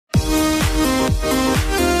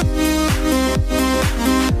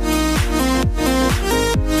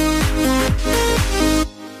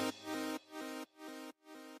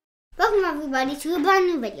everybody to a brand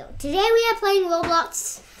new video. Today we are playing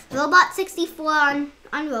Roblox 64 on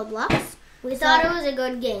Roblox. We thought it was a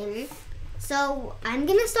good game. So I'm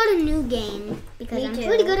gonna start a new game because I'm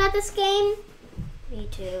pretty good at this game. Me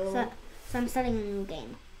too. So I'm starting a new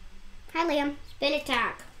game. Hi Liam. Spin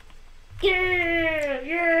attack. Yeah.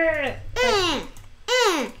 Yeah.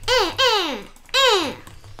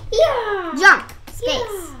 Jump. Space.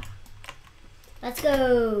 Yeah. Let's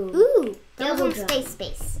go. Ooh. Double Jump. jump.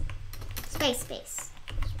 Space.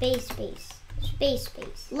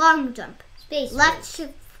 Long jump. Space. Left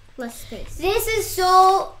shift plus space. This is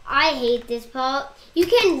so. I hate this part. You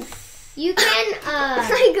can.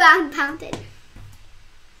 My ground pounded.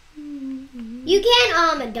 You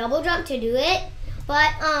can double jump to do it, but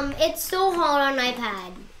it's so hard on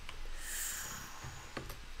iPad.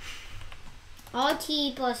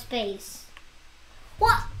 RT plus space.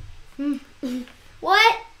 What?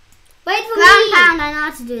 What? Wait for Ground me. pound. I know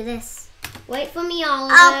how to do this. Wait for me,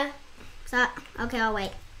 Oliver. Oh. So, okay, I'll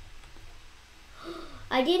wait.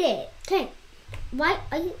 I did it. Okay. Why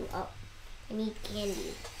are you? Oh, I need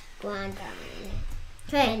candy. Ground pound.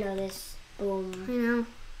 I Okay. know this. Boom. I know.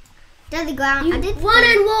 Did the ground? You I did. one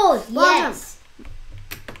on walls. Wall Yes.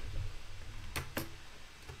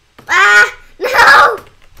 Ah! No!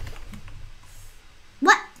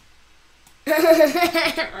 What?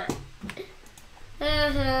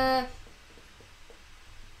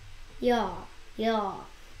 Yeah.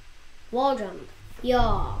 Wall jump.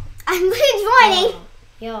 Yeah. I'm rejoining.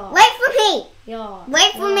 Yeah. Wait for me. Yeah.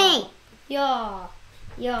 Wait for me. Yeah.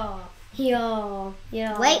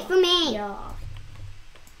 Wait for me. Yeah.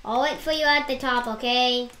 I'll wait for you at the top,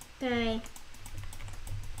 okay? Okay.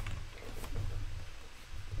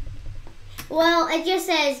 Well, it just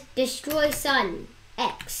says destroy sun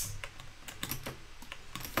X.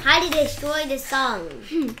 How to destroy the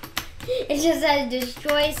sun? It just says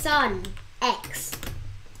destroy sun X.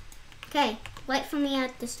 Okay. Wait for me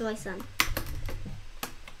at destroy sun.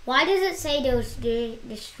 Why does it say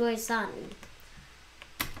destroy sun?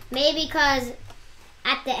 Maybe because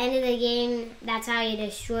at the end of the game, that's how you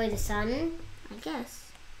destroy the sun. I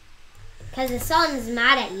guess. Because the sun's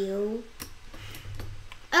mad at you.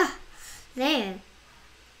 Ugh. There.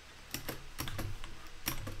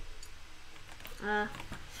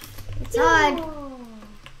 It's hard.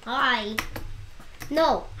 Hi.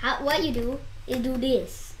 No. What you do is do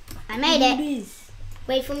this. I made it. This.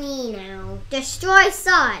 Wait for me now. Destroy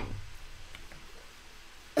sun.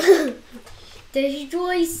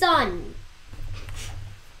 Destroy sun.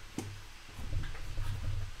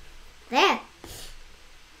 There.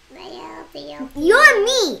 You're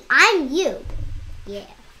me. I'm you. Yeah.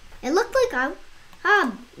 It looked like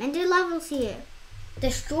ender levels here.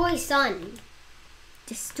 Destroy sun.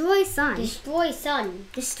 Destroy sun. Destroy sun.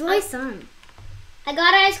 Destroy sun. I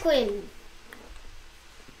got ice cream.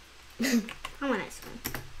 I want ice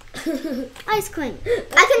cream. Ice cream.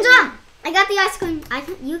 I can jump. I got the ice cream.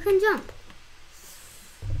 You can jump.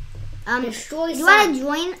 Destroy do you sun. want to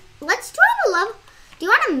join? Let's join a level. Do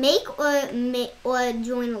you want to make or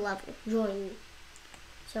join a level? Join.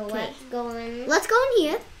 So Okay. let's go in. Let's go in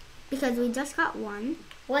here because we just got one.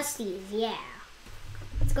 Westies, yeah.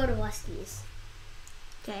 Let's go to Westies.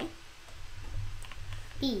 Okay.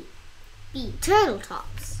 B. Turtle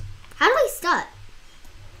tops. How do I start?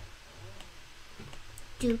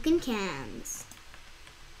 Duke and cans.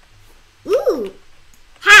 Ooh.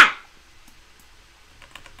 Hat.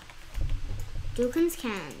 Duke and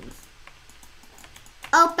cans.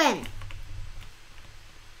 Open.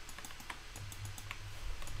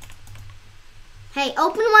 Hey,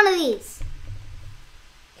 open one of these.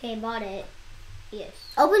 Okay, bought it. Yes.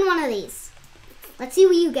 Open one of these. Let's see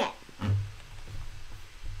what you get.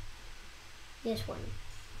 This one.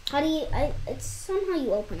 How do you? It's somehow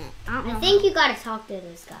you open it. I don't know. I think you gotta talk to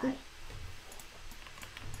this guy.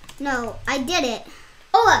 No, I did it.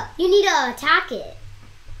 Oh, you need to attack it.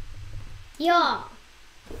 Yeah.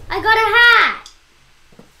 I got a hat.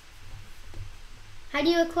 How do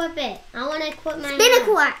you equip it? I want to equip my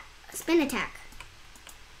hat. Spin attack.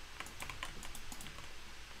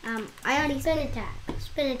 I already Spin attack.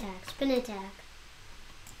 Spin attack. Spin attack.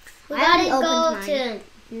 We I already gotta go opened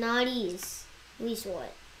to Naughty's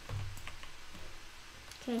resort.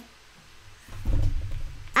 Okay.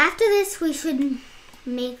 After this, we should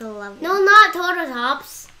make a level. No, not Turtle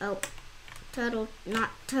Tops. Oh, not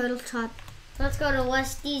turtle top. Let's go to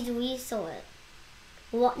Westy's resort.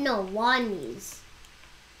 No, Wani's.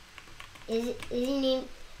 Is he named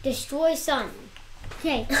Destroy Sun?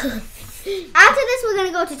 Okay. After this, we're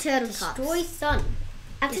gonna go to turtle tops. Destroy Sun.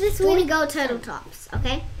 After this, we're gonna go turtle tops.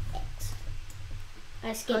 Okay. I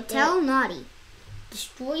Go skipped tell it. Naughty.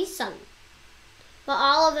 Destroy Sun. But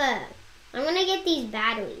Oliver, I'm gonna get these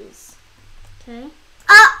batteries. Okay.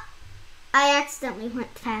 Ah! I accidentally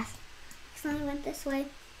went fast. Accidentally went this way.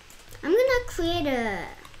 I'm gonna create a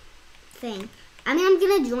thing. I'm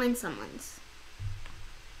gonna join someone's.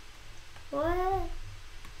 What?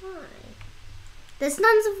 Why? There's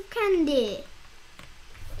tons of candy.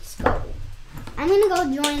 Let's go. I'm gonna go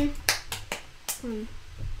join.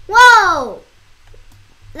 Whoa!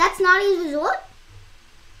 That's Naughty's Resort?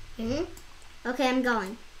 Okay, I'm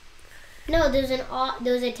going. No, there's a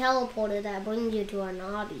teleporter that brings you to our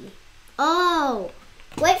Naughty. Oh!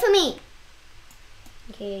 Wait for me.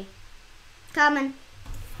 Okay. Coming.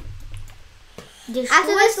 Destroy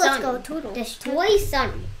After this, let's sun. go. Toodle. Destroy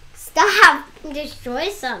sun. Stop. Destroy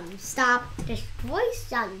sun. Stop. Destroy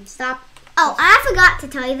sun. Stop. Oh, I forgot to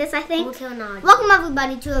tell you this, I think. Hotel Naughty. Welcome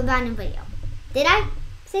everybody to a brand new video. Did I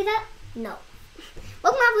say that? No.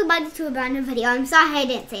 Welcome everybody to a brand new video. I'm sorry I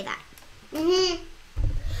didn't say that. Come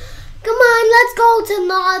on, let's go to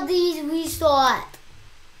Naughty's Resort.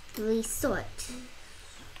 Resort.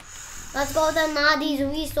 Let's go to Naughty's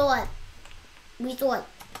Resort. We do it.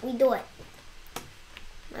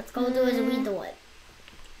 Let's go to his resort.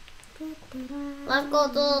 Let's go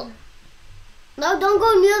to... No, don't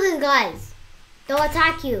go near these guys. They'll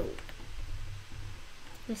attack you.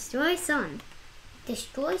 Destroy sun.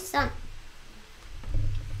 Destroy sun.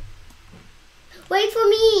 Wait for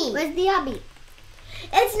me. Where's the obby?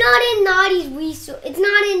 It's not in Naughty's Resort. It's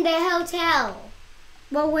not in the hotel.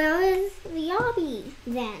 Well, where is the obby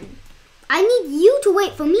then? I need you to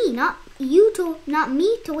wait for me, not me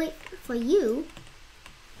to wait for you.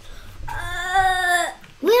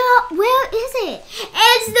 Where is it?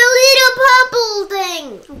 It's the little purple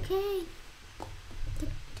thing. Okay.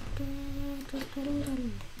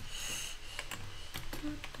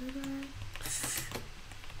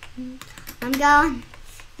 I'm gone.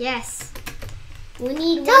 Yes. We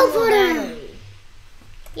need one Teleporter. more battery.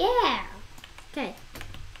 Yeah. Okay.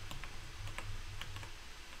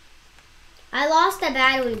 I lost a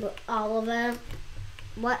battery, Oliver.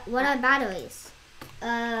 What are batteries?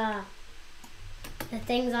 The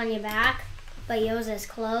thing's on your back, but yours is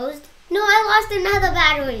closed. No, I lost another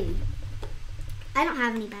battery. I don't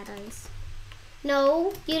have any batteries.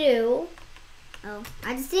 No, you do. Oh,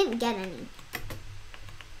 I just didn't get any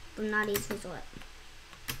from Naughty's Resort.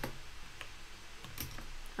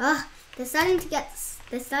 Ugh, they're starting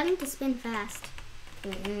to spin fast.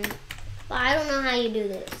 But I don't know how you do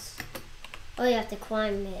this. Oh, you have to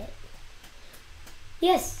climb it.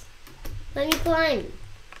 Yes, let me climb.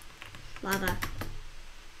 Lava.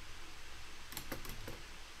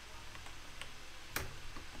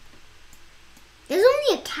 There's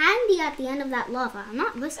only a candy at the end of that lava. I'm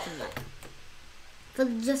not risking it for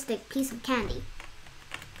just a piece of candy.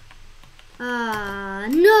 No!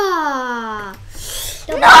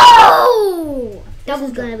 No! This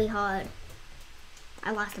is gonna be hard.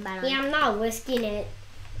 I lost a battery. Yeah, I'm not risking it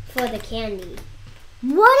for the candy.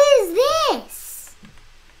 What is this?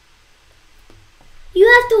 You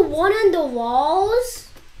have to run on the walls?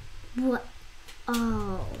 What?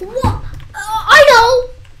 Oh. What? I know!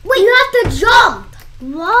 Wait, you have to jump!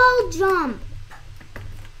 Wall jump.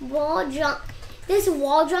 Wall jump. This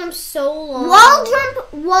wall jump's so long. Wall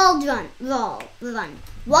jump, wall jump, wall run.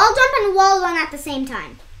 Wall jump and wall run at the same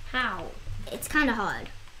time. How? It's kind of hard.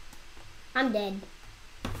 I'm dead.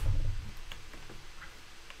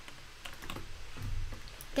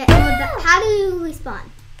 How do you respawn?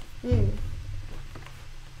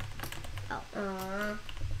 Oh.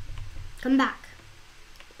 Come back.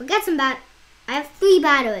 We'll get some I have 3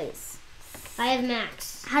 batteries. I have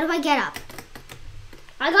max. How do I get up?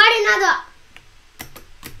 I got another.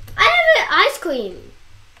 I have an ice cream.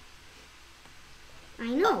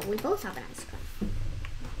 I know, we both have an ice cream.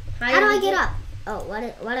 How do I get up? Oh, what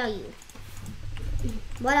are you?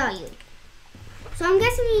 What are you? So I'm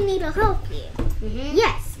guessing you need a help here.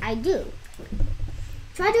 Yes, I do.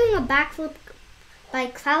 Try doing a backflip by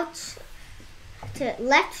crouch to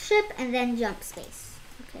left ship and then jump space.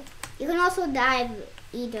 Okay. You can also dive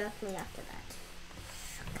directly after that.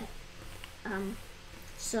 Okay.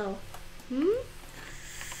 So,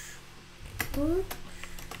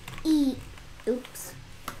 E. Oops.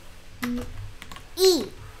 E.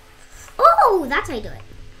 Oh, that's how you do it.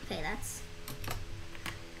 Okay, that's.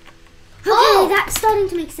 Okay, that's starting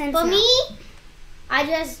to make sense. For now. me, I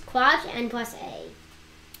just crouch and press A.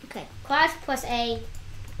 Okay. Crouch, press A.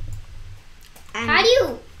 And How do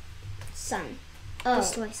you? Sun. Oh.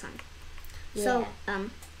 Destroy sun. Yeah. So,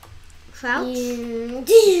 crouch.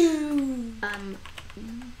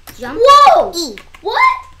 Jump. Whoa! E.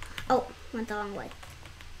 What? Oh, went the wrong way.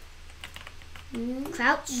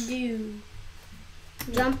 Crouch.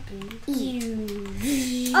 Jump.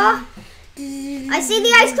 Oh! I see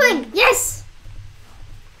the ice queen! Yes!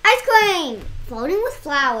 Ice queen! Floating with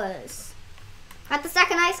flowers. Got the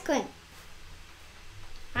second ice queen.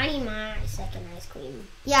 I need my second ice cream.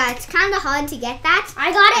 Yeah, it's kind of hard to get that.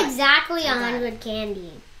 I got exactly 100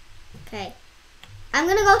 candy. Okay. I'm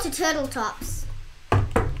gonna go to Turtle Tops. How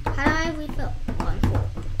do I refill? 1, 4.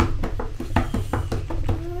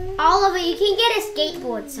 Oliver, you can get a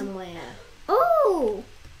skateboard somewhere. Oh!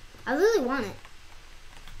 I really want it.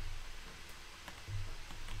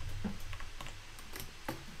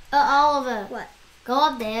 Oliver. What? Go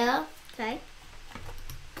up there. Okay.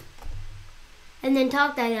 And then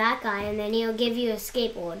talk to that guy, and then he'll give you a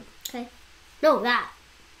skateboard. Okay. No, that.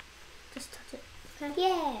 Just touch it. Okay.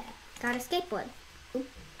 Yeah. Got a skateboard.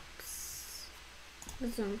 Oops.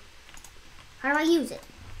 Zoom. How do I use it?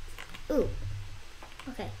 Ooh.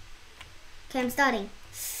 Okay. Okay, I'm starting.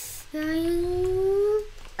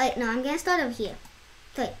 Wait, no, I'm gonna start over here.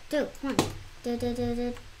 3, 2, 1.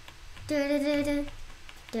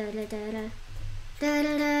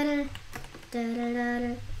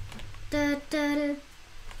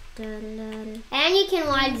 And you can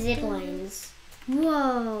ride zip lines.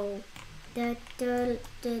 Whoa. Let's go.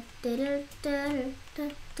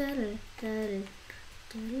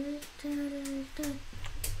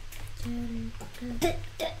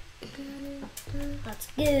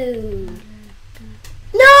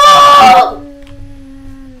 No!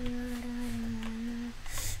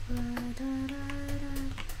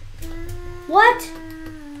 What?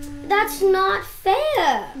 That's not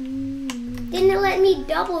fair. Didn't let me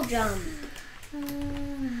double jump.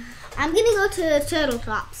 I'm gonna go to Turtle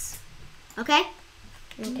Tops. Okay?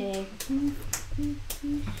 Okay.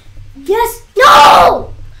 Yes!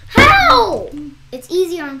 No! How? It's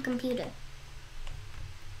easier on computer.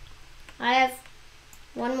 I have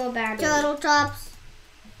one more battery. Turtle Tops.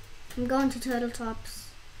 I'm going to Turtle Tops.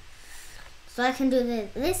 So I can do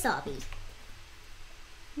this obby.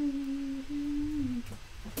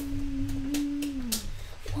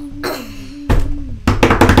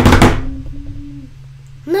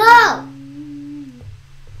 No!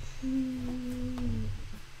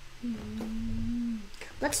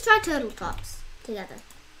 Let's try Turtle Tops together.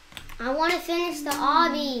 I want to finish the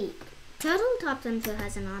obby. Turtle Tops until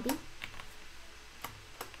has an obby.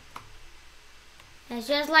 It's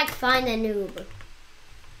just like find a noob.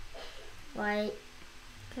 Right?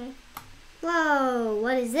 Okay. Whoa,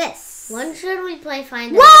 what is this? When should we play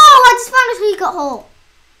find a Whoa, I just found a secret hole.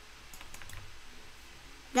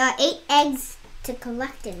 There are 8 eggs to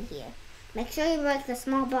collect in here. Make sure you break the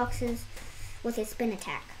small boxes with your spin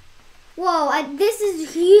attack. Whoa, this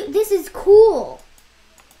is huge. This is cool.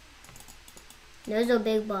 Those are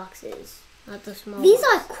big boxes, not the small These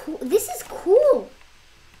ones. are cool. This is cool.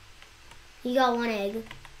 You got 1 egg.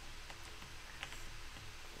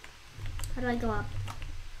 How do I go up?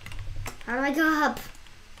 How do I go up?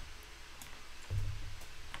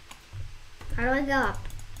 How do I go up?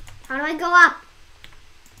 How do I go up?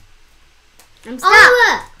 I'm stuck.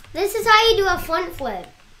 Oliver, this is how you do a front flip.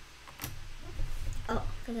 Oh,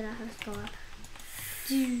 figured out how to go up.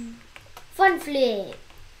 Front flip.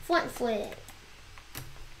 Front flip.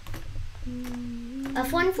 A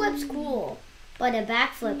front flip's cool, but a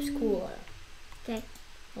back flip's cooler. Okay.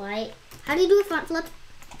 Right? How do you do a front flip?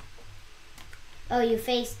 Oh, you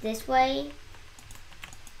face this way?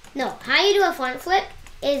 No, how you do a front flip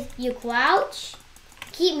is you crouch,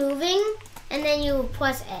 keep moving, and then you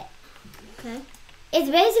press it. Okay. It's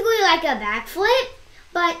basically like a back flip,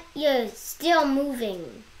 but you're still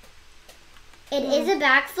moving. It is a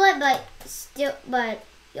back flip, but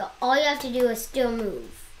all you have to do is still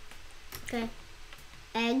move. Okay.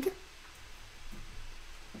 Egg.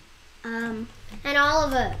 And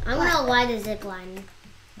Oliver, I'm gonna ride the zip line.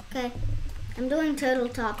 Okay. I'm doing Turtle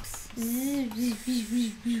Tops. I'm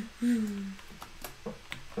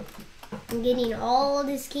getting all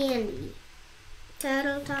this candy.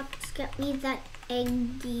 Turtle Tops, get me that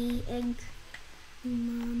eggy egg.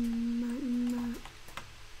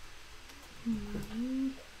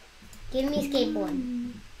 Give me a skateboard.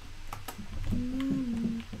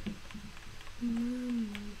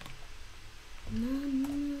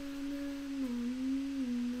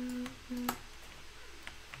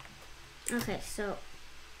 Okay, so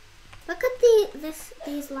look at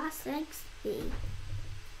these last eggs be.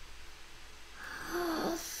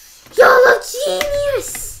 Y'all are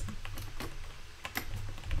genius!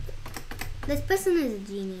 This person is a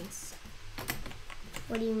genius.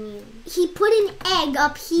 What do you mean? He put an egg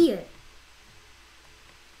up here.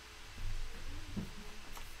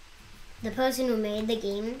 The person who made the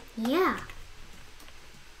game? Yeah.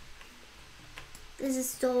 This is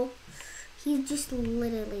so... He's just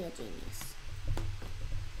literally a genius.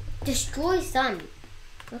 Destroy sun.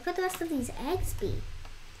 What could the rest of these eggs be?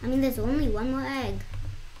 I mean, there's only one more egg.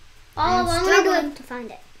 Oh, I'm struggling to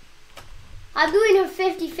find it. I'm doing a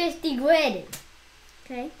 50-50 grid.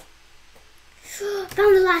 Okay.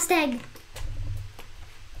 Found the last egg.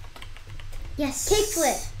 Yes.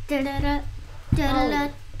 Kickflip. Da-da-da. Da-da-da.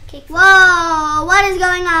 Kickflip. Whoa! What is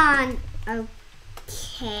going on?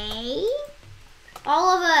 Okay.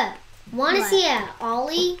 Oliver, want to What? see a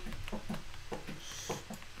ollie?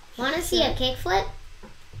 Want to see a kickflip?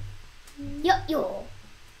 Yo.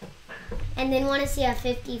 And then want to see a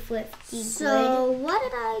 50-50 grid. So, what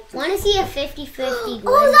did I do? Want to see a 50-50 grid?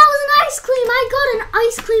 Oh, that was an ice cream. I got an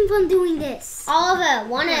ice cream from doing this. Oliver,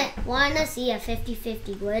 wanna see a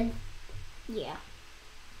 50-50 grid? Yeah.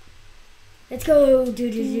 Let's go.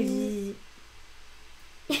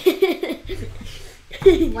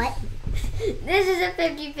 What? This is a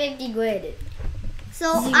 50-50 grid.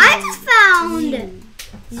 So, I just found...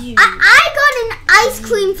 I got an ice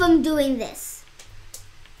cream from doing this.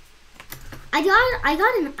 I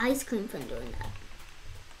got an ice cream from doing that.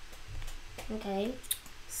 Okay.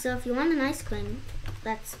 So if you want an ice cream,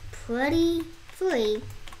 that's pretty free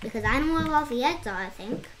because I know where all the eggs are, I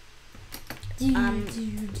think. You can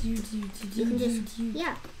just,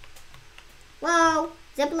 yeah. Whoa,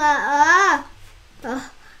 Zipla,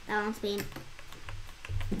 oh, that one's been.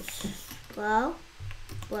 Whoa.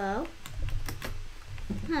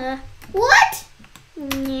 What?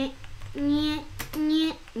 Nyeh.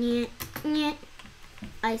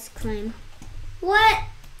 Ice cream. What?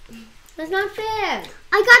 That's not fair.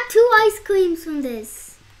 I got 2 ice creams from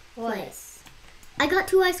this What? place. I got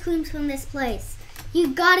 2 ice creams from this place.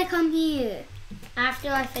 You gotta come here.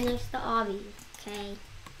 After I finish the obby. Okay.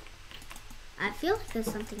 I feel like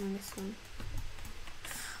there's something on this one.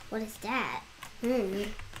 What is that?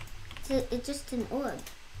 It's just an orb.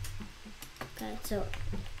 Okay, so...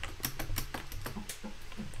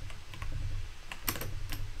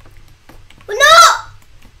 No!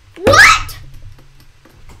 What?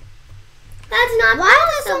 That's not Why are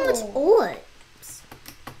there so possible. much orbs?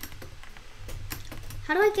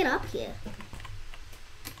 How do I get up here?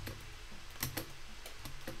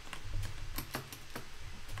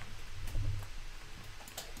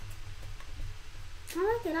 How do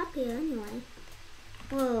I get up here anyway?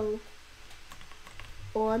 Whoa.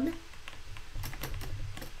 Orb.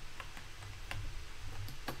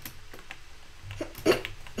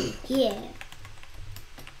 Yeah.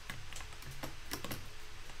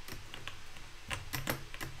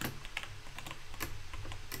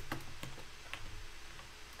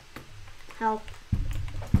 Help.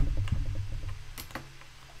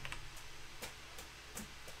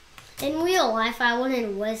 In real life, I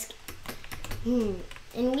wouldn't risk. In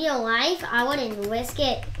real life, I wouldn't risk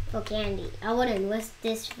it for candy. I wouldn't risk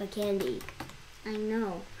this for candy. I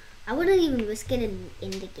know. I wouldn't even risk it in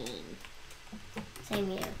the game. Same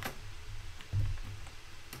here.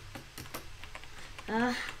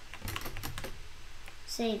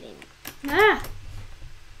 Saving. How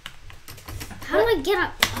do I get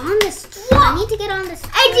up on this? I need to get on this.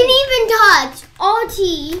 I didn't even touch RT,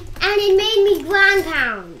 and it made me ground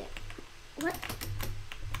pound. What?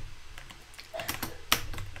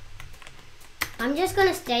 I'm just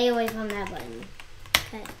gonna stay away from that button.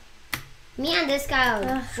 Okay. Me and this guy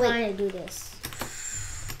are trying to do this.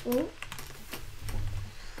 Ooh.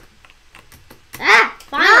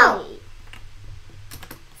 Finally!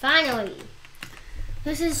 Finally!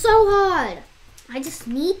 This is so hard. I just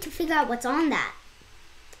need to figure out what's on that.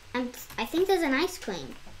 And I think there's an ice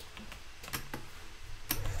cream.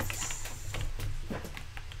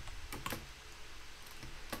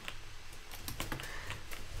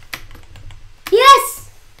 Yes!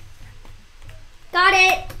 Got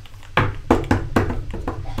it!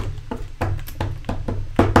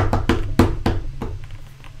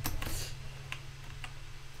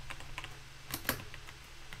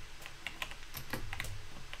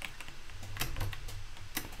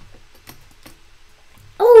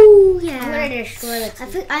 Oh yeah. I'm gonna destroy the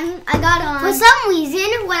TV. I got on. For some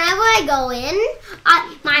reason, whenever I go in,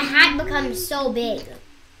 my hat becomes so big.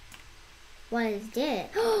 What is this?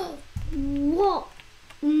 Whoa!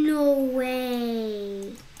 No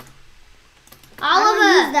way.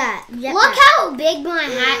 Oliver, that. look how big my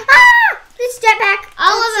hat. It's jetpack.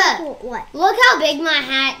 Oliver, So cool. What? look how big my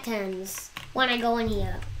hat turns when I go in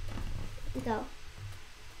here. Go.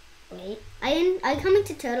 Wait. I coming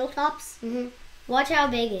to turtle tops. Watch how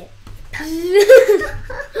big it.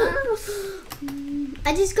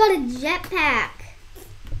 I just got a jetpack.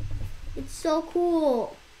 It's so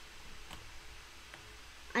cool.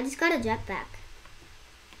 I just got a jetpack.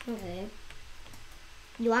 Okay.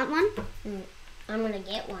 You want one? I'm gonna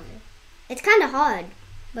get one. It's kind of hard.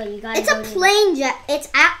 But you gotta. It's a plane jet. It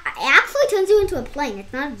actually turns you into a plane.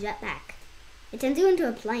 It's not a jetpack. It turns you into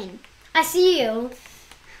a plane. I see you.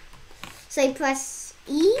 So you press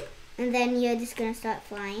E, and then you're just gonna start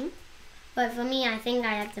flying. But for me, I think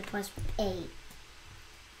I have to press A.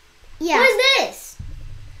 Yeah. What is this?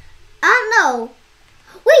 I don't know.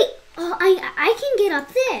 Wait. Oh, I can get up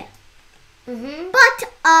there. But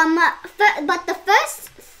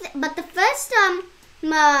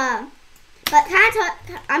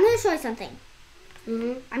I'm gonna show you something.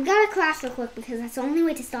 I'm gonna crash real quick because that's the only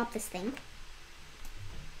way to stop this thing.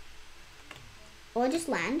 Or just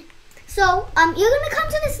land. So you're gonna come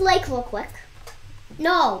to this lake real quick.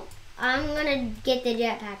 No, I'm gonna get the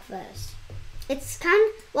jetpack first. It's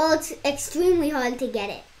it's extremely hard to get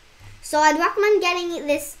it. So I'd recommend getting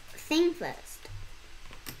this thing first.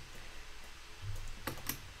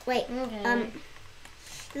 Wait, Okay.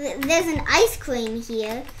 There's an ice cream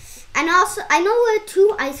here. And also, I know where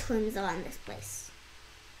 2 ice creams are in this place.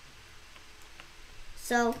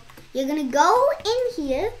 So, you're going to go in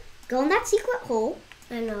here, go in that secret hole.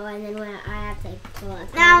 I know, and then when I have to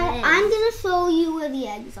collect Now, all the eggs. I'm going to show you where the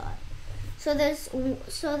eggs are. So there's a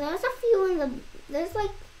few in the, there's some.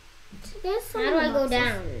 How do I go boxes.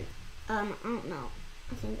 down? I don't know.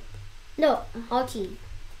 I think. No, Alt.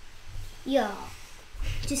 Yeah.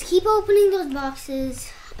 Just keep opening those boxes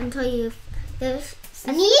until there's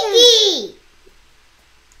Sneaky!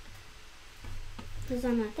 There's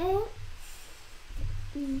one right there.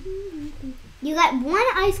 You got 1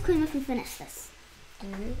 ice cream if you finish this.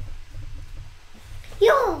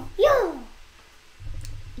 Yo!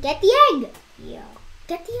 Get the egg! Yeah.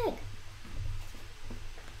 Get the egg.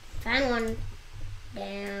 Found one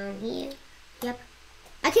down here. Yep.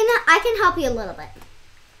 I can help you a little bit.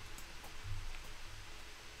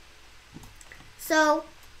 So,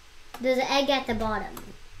 There's an egg at the bottom.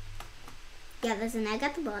 yeah, there's an egg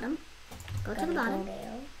at the bottom. Go to the bottom. Go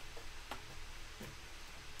there.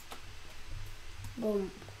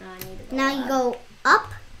 Boom. Now I need to go Now up. you go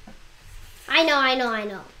up, I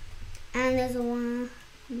know. and there's a one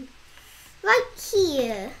right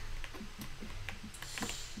here.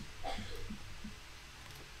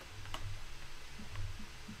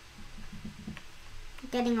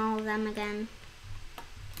 Getting all of them again.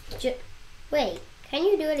 Wait, can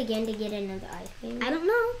you do it again to get another ice cream? I don't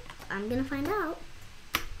know. I'm gonna find out.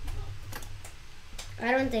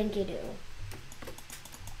 I don't think you do.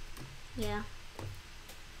 Yeah.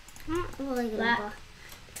 I'm not really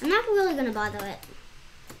gonna bother it.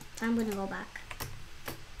 So I'm gonna go back.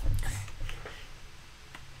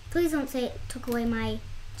 Please don't say it took away my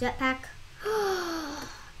jetpack.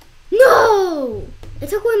 No! It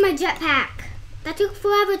took away my jetpack. That took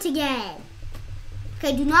forever to get.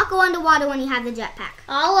 Okay, do not go underwater when you have the jetpack.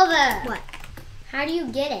 Oliver! What? How do you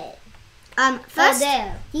get it? First,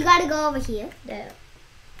 there. you gotta go over here. There.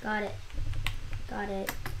 Got it.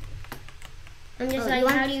 I'm just Oh,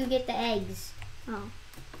 how do you get the eggs? Oh.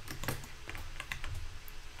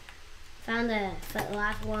 Found the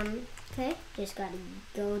last one. Okay. Just gotta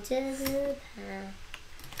go to the path.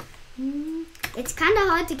 It's kind of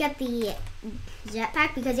hard to get the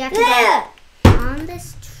jetpack because you have to Yeah! go on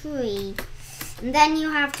this tree. And then you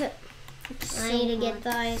have to... I need to get the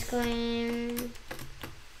ice cream.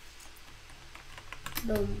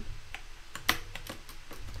 Boom.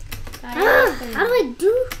 Got ice cream. How do I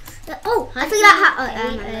do that? Oh, I figured out how...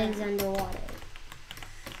 8 eggs underwater.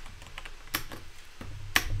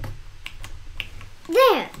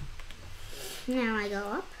 There! Now I go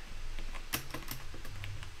up.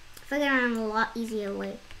 Figured out a lot easier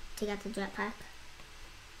way to get the jetpack.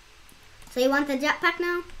 So you want the jetpack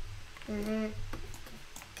now?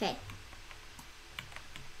 Okay.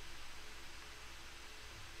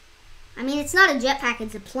 I mean, it's not a jetpack,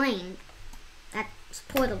 it's a plane. That's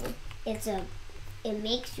portable. It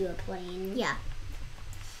makes you a plane. Yeah.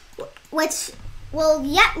 Which will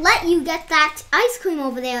let you get that ice cream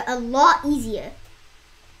over there a lot easier.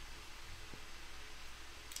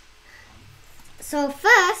 So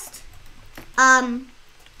first, come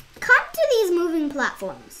to these moving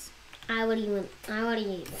platforms. I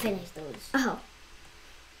already finished those. Oh.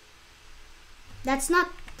 That's not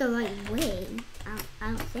the right way. I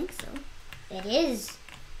don't think so. It is.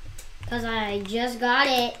 Because I just got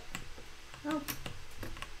it. Oh.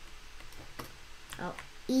 Oh.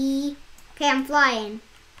 E. Okay, I'm flying.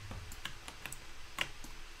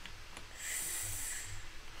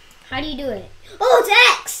 How do you do it? Oh,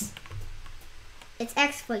 it's X! It's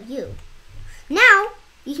X for you. Now,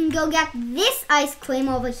 you can go get this ice cream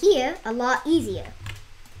over here a lot easier.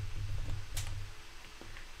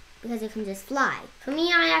 because it can just fly. For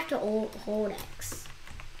me, I have to hold X.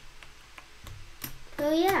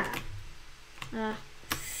 So yeah.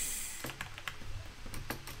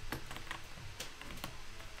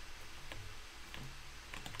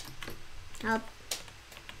 Help.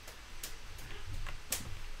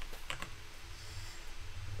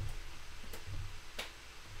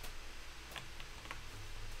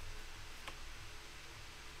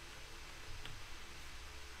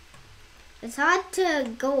 It's hard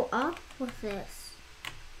to go up with this.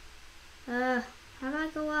 How do I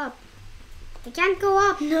go up? I can't go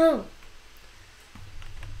up. No.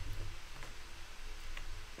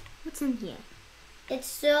 What's in here?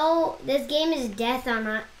 This game is death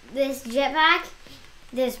on this jetpack.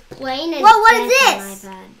 This plane is Whoa, what death is this?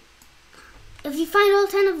 on iPad. If you find all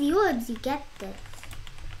 10 of the orbs, you get this.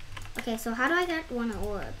 Okay, so how do I get one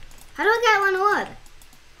orb? How do I get one orb?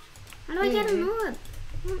 How do I get an orb?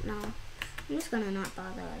 I don't know. I'm just gonna not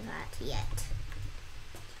bother with that yet.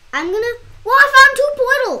 I found 2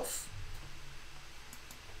 portals.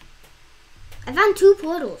 I found 2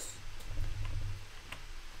 portals.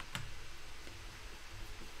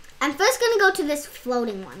 I'm first gonna go to this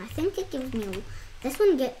floating one. I think it gives me this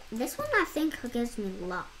one I think gives me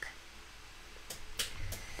luck.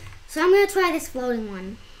 So I'm gonna try this floating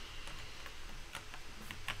one.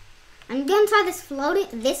 I'm gonna try this portal,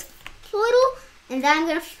 and then I'm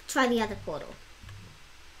gonna try the other portal.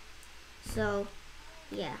 So,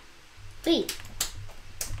 yeah. Wait.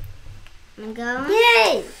 I'm going.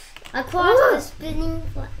 Yay! Across the spinning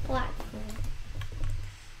platform.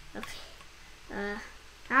 Okay.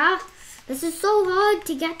 This is so hard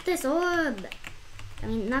to get this orb. I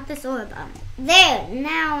mean, not this orb. There.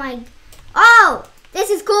 Now Oh! This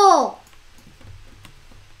is cool.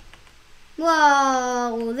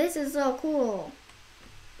 Whoa! This is so cool.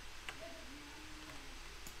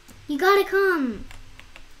 You gotta come.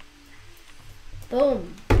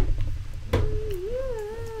 Boom.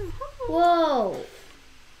 Whoa.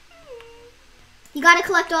 You gotta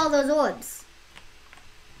collect all those orbs.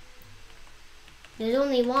 There's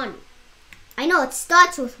only one. I know, it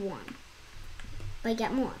starts with 1. But I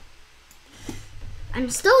get more. I'm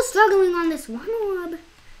still struggling on this one orb.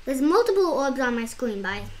 There's multiple orbs on my screen, but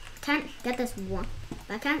I can't get this one.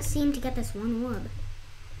 I can't seem to get this one orb.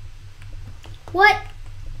 What?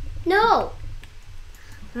 No.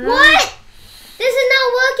 What? This is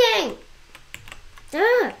not working.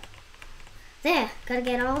 There. Gotta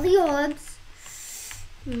get all the orbs.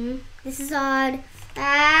 This is hard.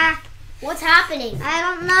 What's happening? I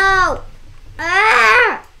don't know.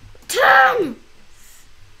 Turn.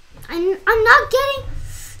 I'm not getting.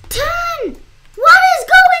 Turn. What is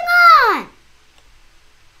going on?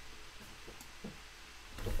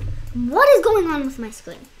 What is going on with my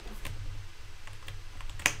screen?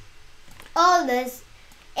 All this.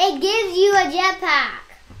 It gives you a jetpack.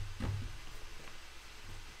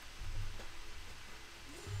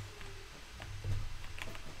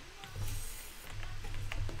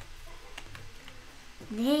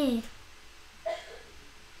 There.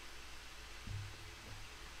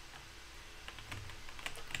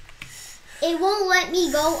 It won't let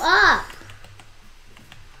me go up.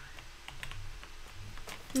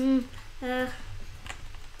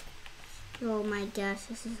 Oh my gosh,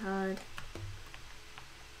 this is hard.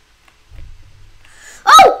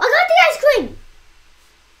 Oh! I got the ice cream!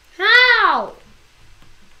 How?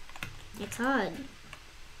 It's hard.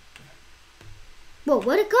 Whoa,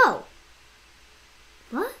 where'd it go?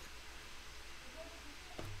 What?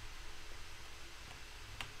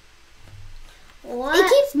 What? It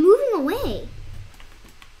keeps moving away.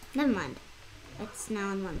 Never mind. It's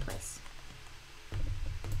now in one place.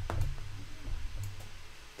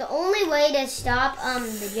 The only way to stop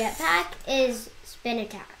the jetpack is spin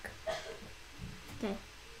attack. Okay.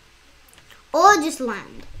 Or just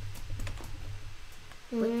land.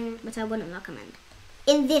 Which I wouldn't recommend.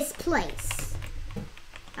 In this place.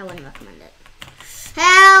 I wouldn't recommend it.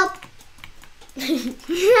 Help!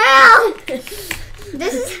 Help!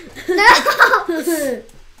 This is... No!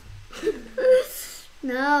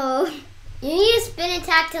 No. You need a spin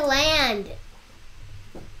attack to land.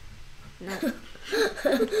 No.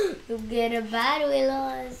 You get a battery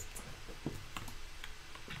lost.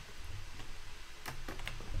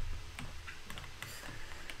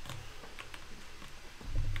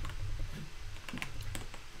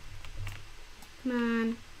 Come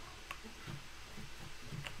on.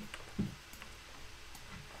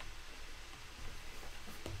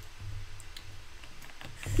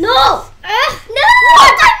 No! No!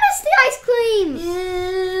 What? I missed the ice cream!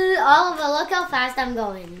 Oliver, look how fast I'm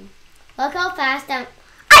going. Look how fast I'm...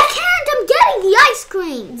 I can't! I'm I'm getting the ice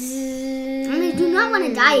cream. And I do not want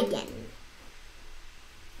to die again.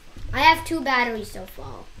 I have 2 batteries so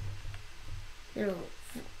far. No,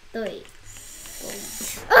 3.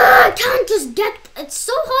 I can't just get. It's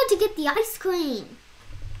so hard to get the ice cream.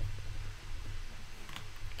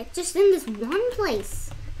 It's just in this one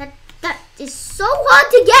place. That is so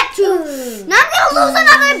hard to get to. Now I'm gonna lose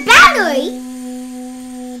another battery.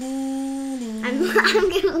 I'm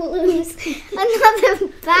gonna lose another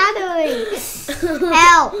battery.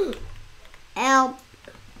 Help! Help!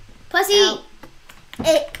 Pussy!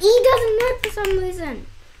 Help. E doesn't work for some reason.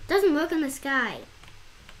 It doesn't work in the sky.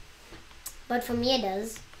 But for me it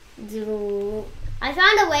does. I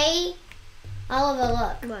found a way. Oliver,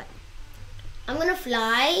 look. What? I'm gonna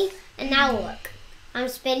fly, and now look. I'm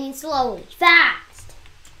spinning slowly, fast.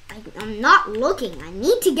 I'm not looking. I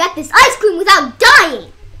need to get this ice cream without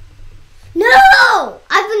dying. No!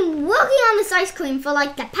 I've been working on this ice cream for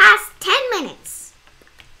like the past 10 minutes.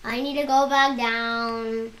 I need to go back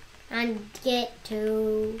down and get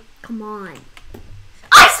to... Come on.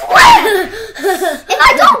 I swear! If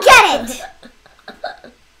I don't get it!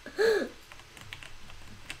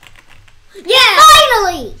 Yeah!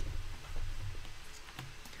 Finally!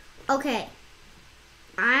 Okay.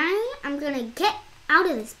 I am gonna get out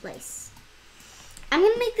of this place. I'm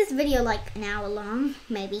gonna make this video like an hour long,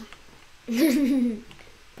 maybe.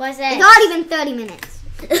 What's that? It's already been 30 minutes.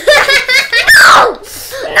 No!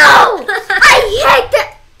 No! I hate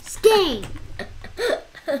this game.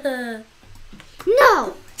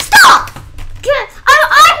 No! Stop!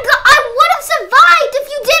 I would have survived if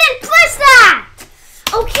you didn't press that!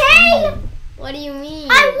 Okay? What do you mean?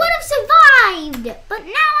 I would have survived, but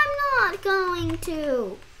now I'm not going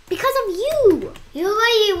to. Because of you. You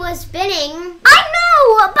already was spinning. I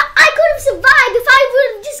know, but I could have survived if I would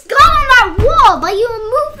have just gone on that wall, but you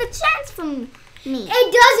removed the chance from me.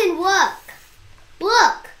 It doesn't work.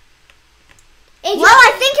 Look.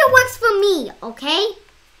 I think it works for me, okay?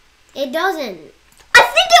 It doesn't. I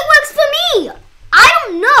think it works for me. I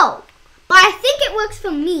don't know, but I think it works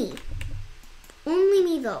for me. Only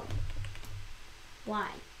me, though. Why?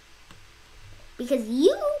 Because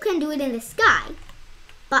you can do it in the sky,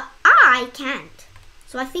 but I can't.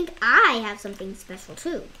 So I think I have something special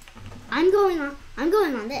too. I'm going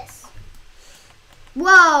on this.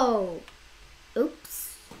 Whoa.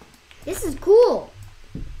 Oops. This is cool.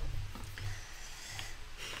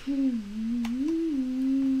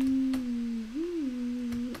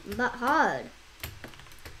 But hard.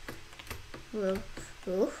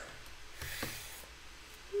 Oof.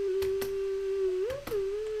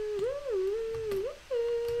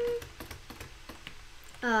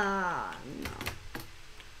 No.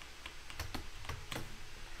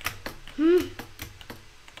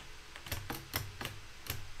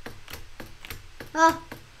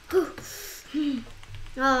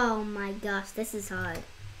 Oh my gosh, this is hard.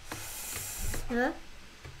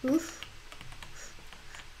 Oof.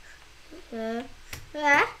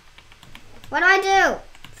 What do I do?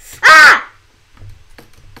 Ah!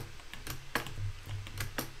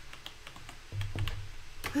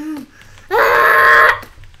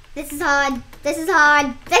 This is hard. This is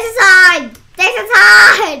hard. This is hard. This is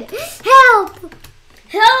hard. Help!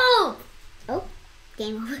 Help! Oh,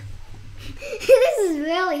 game over. This is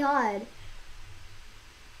really hard.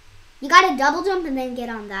 You gotta double jump and then get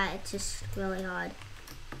on that. It's just really hard.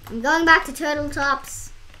 I'm going back to Turtle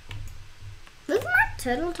Tops. We've been at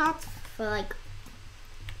Turtle Tops for like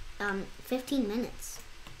 15 minutes.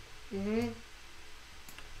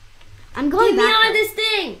 I'm going Get me back. on this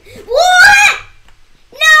thing. What?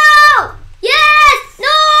 No! Yes!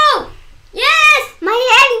 No! Yes! My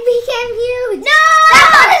head became huge. No! That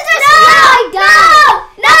one is just really done.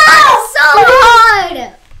 No! That is so hard.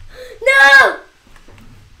 No!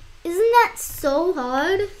 Isn't that so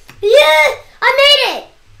hard? Yeah! I made it!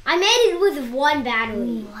 I made it with 1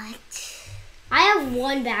 battery. What? I have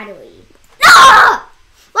 1 battery. No!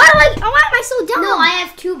 Why am I so dumb? No, I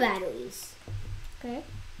have 2 batteries. Okay.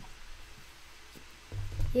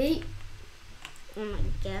 Hey. Oh my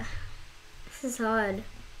god. This is hard.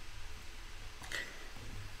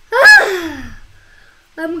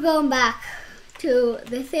 I'm going back to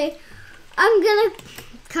the thing.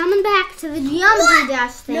 Coming back to the geometry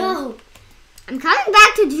dash thing. No. I'm coming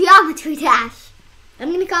back to geometry dash.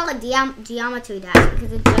 I'm gonna call it geometry dash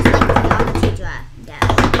because it's just like geometry dash.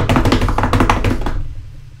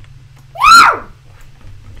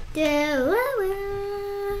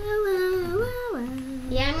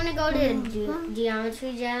 Yeah, I'm gonna go to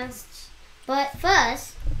geometry dash. But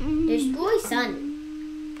first, destroy sun.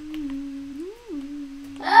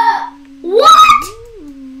 What? What?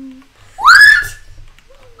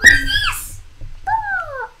 What is this?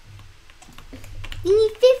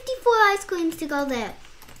 creams to go there.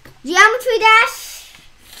 Geometry dash.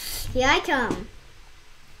 Here I come.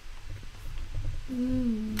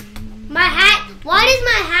 My hat. Why does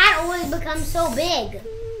my hat always become so big?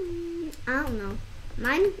 I don't know.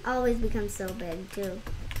 Mine always becomes so big too.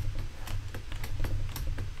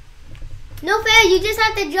 No fair. You just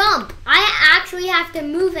have to jump. I actually have to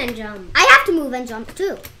move and jump. I have to move and jump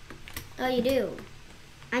too. Oh, you do.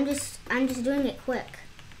 I'm just doing it quick.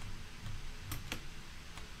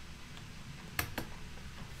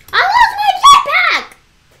 I lost my jetpack.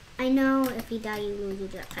 I know if you die, you lose your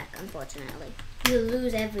jetpack. Unfortunately, You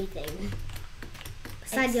lose everything.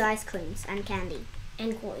 besides your ice creams and candy.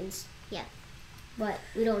 And coins. Yeah. But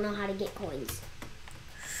we don't know how to get coins.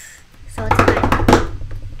 So it's fine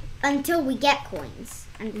until we get coins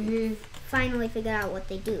and finally figure out what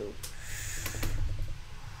they do.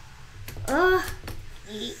 Ooh,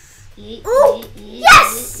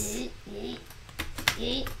 yes!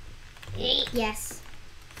 Yes.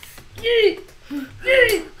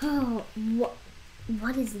 Oh,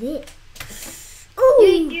 what is this? Ooh.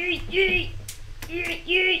 This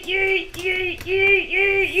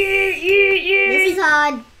is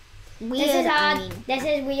hard. Weird. This is hard. I mean, This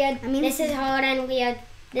is weird. This is hard and weird.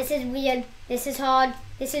 This is weird. This is hard.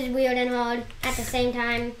 This is weird and hard at the same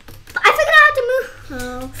time. I figured out how to move.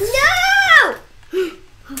 Oh. No!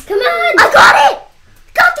 Come on! I got it!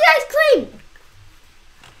 Got the ice cream!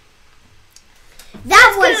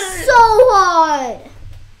 That was so hard!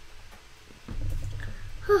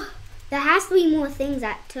 There has to be more things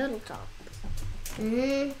at Turtle Top.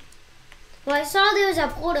 Well, I saw there was a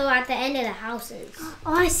portal at the end of the houses.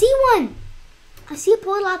 Oh, I see one! I see a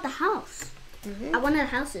portal at the house. At one of the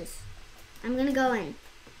houses. I'm gonna go in.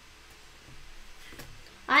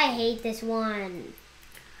 I hate this one.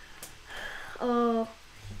 Oh.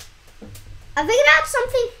 I figured out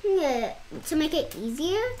something to make it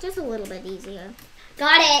easier. Just a little bit easier.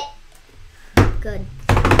 Got it. Good.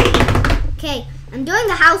 Okay, I'm doing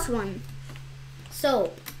the house one.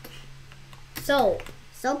 Soap. Soap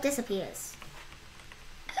disappears.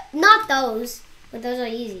 Not those, but those are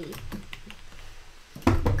easy.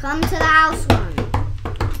 Come to the house one.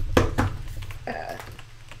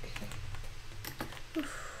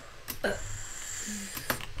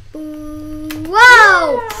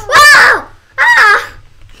 Whoa! Whoa! Ah!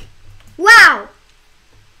 Wow!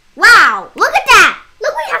 Wow! Look at that!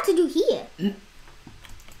 Look what you have to do here.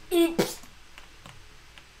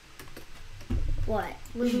 What?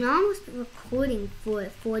 We've been almost recording for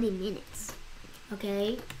 40 minutes.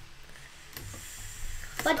 Okay.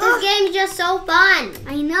 But this game's just so fun.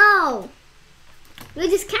 I know. We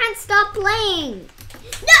just can't stop playing.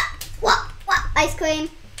 No! What? Ice cream.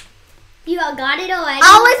 You all got it already?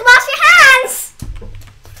 Always wash your hands.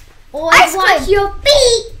 Always Ice wash cream. your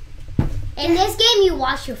feet. In this game, you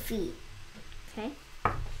wash your feet. Okay.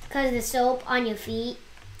 Because the soap on your feet.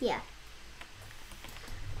 Yeah.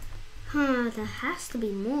 There has to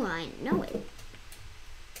be more. I know it.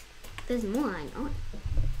 There's more. I know it.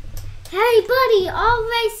 Hey, buddy! I'll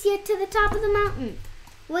race you to the top of the mountain.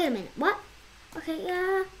 Wait a minute. What? Okay.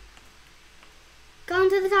 Going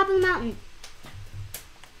to the top of the mountain.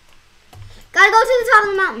 Gotta go to the top of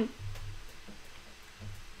the mountain.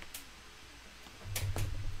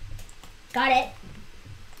 Got it.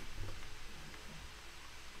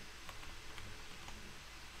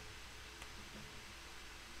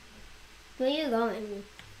 Where are you going?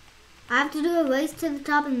 I have to do a race to the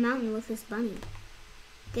top of the mountain with this bunny.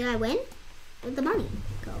 Did I win? Where'd the bunny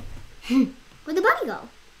go? Where'd the bunny go?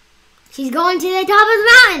 She's going to the top of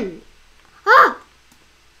the mountain. Ah!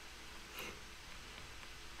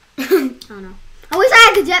 Oh no. I wish I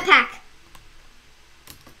had the jetpack.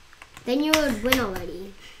 Then you would win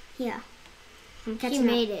already. Yeah. I'm She catching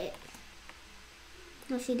made up. it.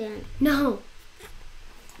 No, she didn't. No.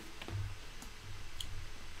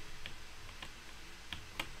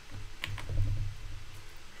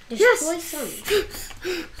 Destroy sun.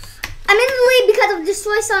 I'm in the lead because of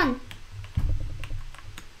Destroy Sun.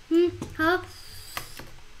 That's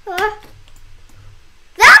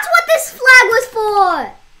what this flag was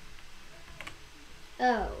for.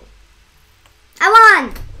 Oh. I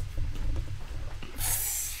won.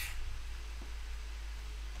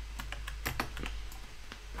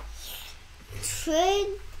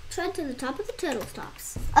 Tread to the top of the turtle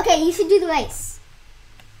stops. Okay, you should do the race.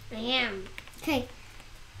 I am. Okay.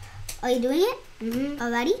 Are you doing it?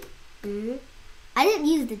 Already? I didn't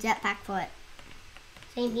use the jetpack for it.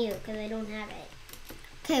 Same here, because I don't have it.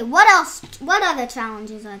 Okay, what else? What other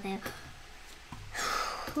challenges are there?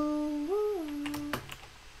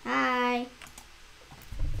 Hi.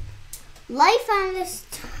 Life on this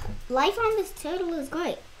turtle is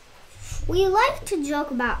great. We like to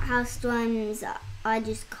joke about how storms are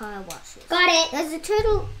just car washes. Got it. Does the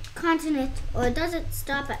turtle continent, or does it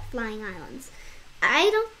stop at flying islands? I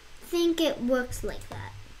don't think it works like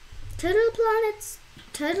that. Turtle planets,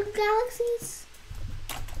 turtle galaxies?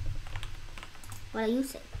 What do you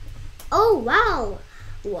say? Oh, wow.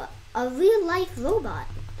 What? A real life robot.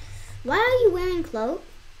 Why are you wearing clothes?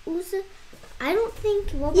 I don't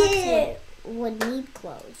think robots would need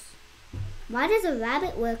clothes. Why does a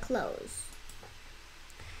rabbit wear clothes?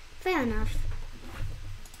 Fair enough.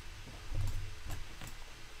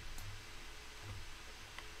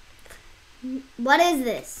 What is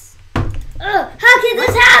this? How can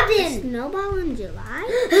this happen? Snowball in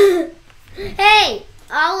July? Hey,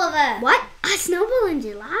 Oliver. What? A snowball in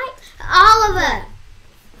July? Oliver.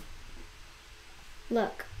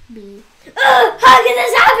 Look, B. How can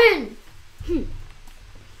this happen?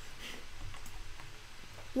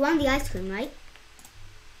 You want the ice cream, right?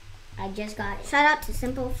 I just got it. Shout out to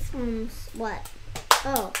Simple Films. What?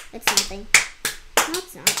 Oh, it's nothing. No,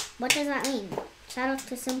 it's not. What does that mean? Shout out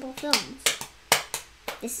to Simple Films.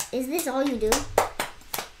 Is this all you do?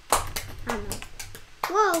 I don't know.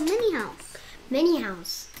 Whoa, mini house. Mini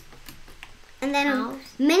house. And then House.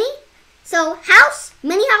 mini. So house,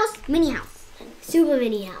 mini house, mini house. Super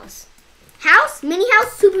mini house. House, mini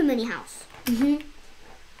house, super mini house.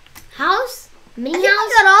 House. Mini I think house.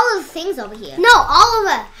 we got all of the things over here. No,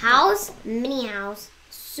 Oliver. House. Mini house.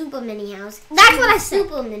 Super mini house. That's what I said.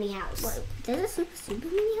 Super mini house. What? There's a super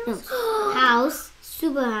mini No. house? House.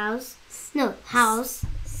 Super house. No. House.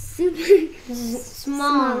 Super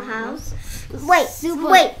Small house. Wait, Super.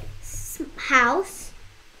 wait. House,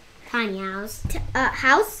 Tiny house.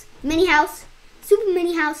 house, mini house, super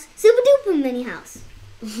mini house, super duper mini house.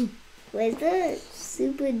 Where's the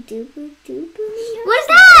super duper duper mini house? What's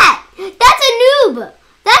that? That's a noob.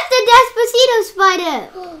 That's the Despacito spider.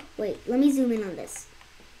 Wait, let me zoom in on this.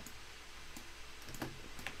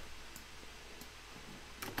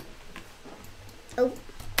 Oh.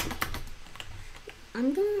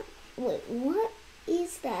 I'm gonna... Wait, what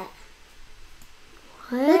is that?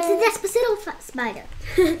 That's the Despacito spider.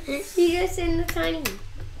 You just in the tiny.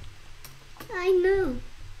 I know.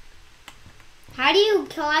 How do you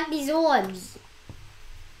collect these orbs?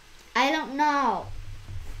 I don't know.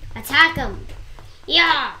 Attack them.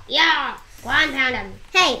 Yeah. Ground pound them.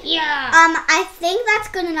 Hey, Yeah. I think that's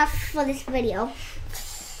good enough for this video.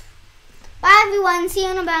 Bye everyone, see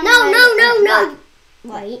you in about No.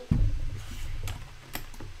 Wait.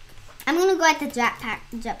 I'm gonna go at the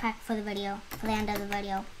jetpack for the video, for the end of the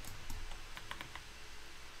video.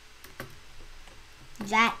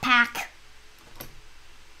 Jetpack.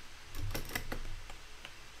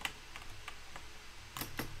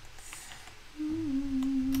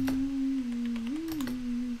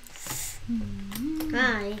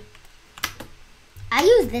 Hi. I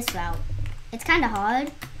use this route. It's kind of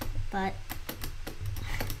hard, but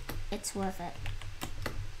it's worth it.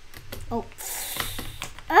 Oh.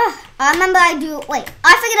 I remember I figured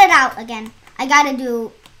it out again. I gotta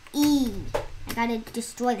do E. I gotta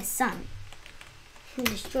destroy the sun.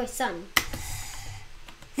 Destroy sun.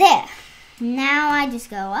 There. Now I just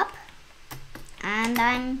go up. And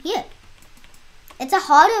I'm here. It's a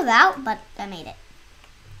harder route, but I made it.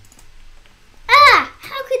 Ah!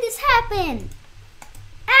 How could this happen?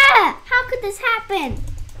 Ah! How could this happen?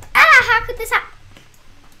 Ah! How could this happen?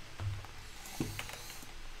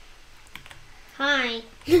 Hi.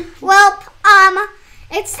 Well,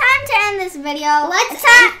 it's time to end this video. Let's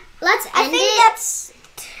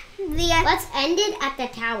end it at the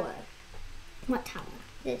tower. What tower?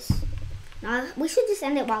 This. We should just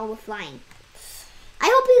end it while we're flying. I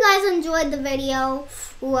hope you guys enjoyed the video.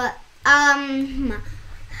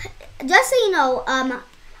 Just so you know, I'm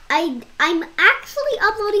actually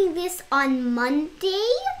uploading this on Monday,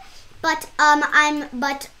 but I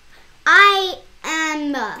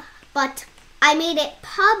made it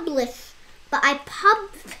publish. I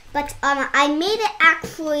made it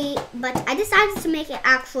actually, but I decided to make it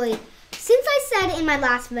actually. Since I said in my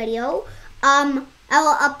last video, I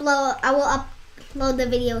will upload the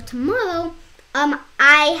video tomorrow.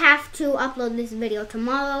 I have to upload this video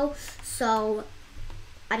tomorrow. So,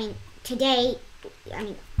 today.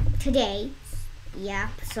 Yeah.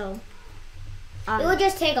 So. It will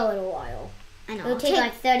just take a little while. I know. It'll take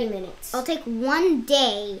like 30 minutes. It'll take one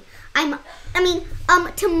day.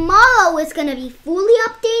 Tomorrow is gonna be fully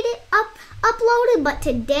uploaded, but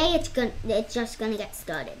today it's just gonna get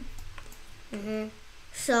started.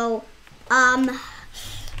 So, I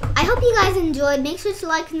hope you guys enjoyed. Make sure to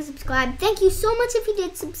like and subscribe. Thank you so much if you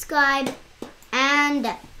did subscribe, and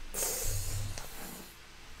bye.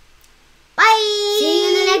 See you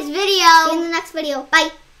in the next video. See you in the next video. Bye.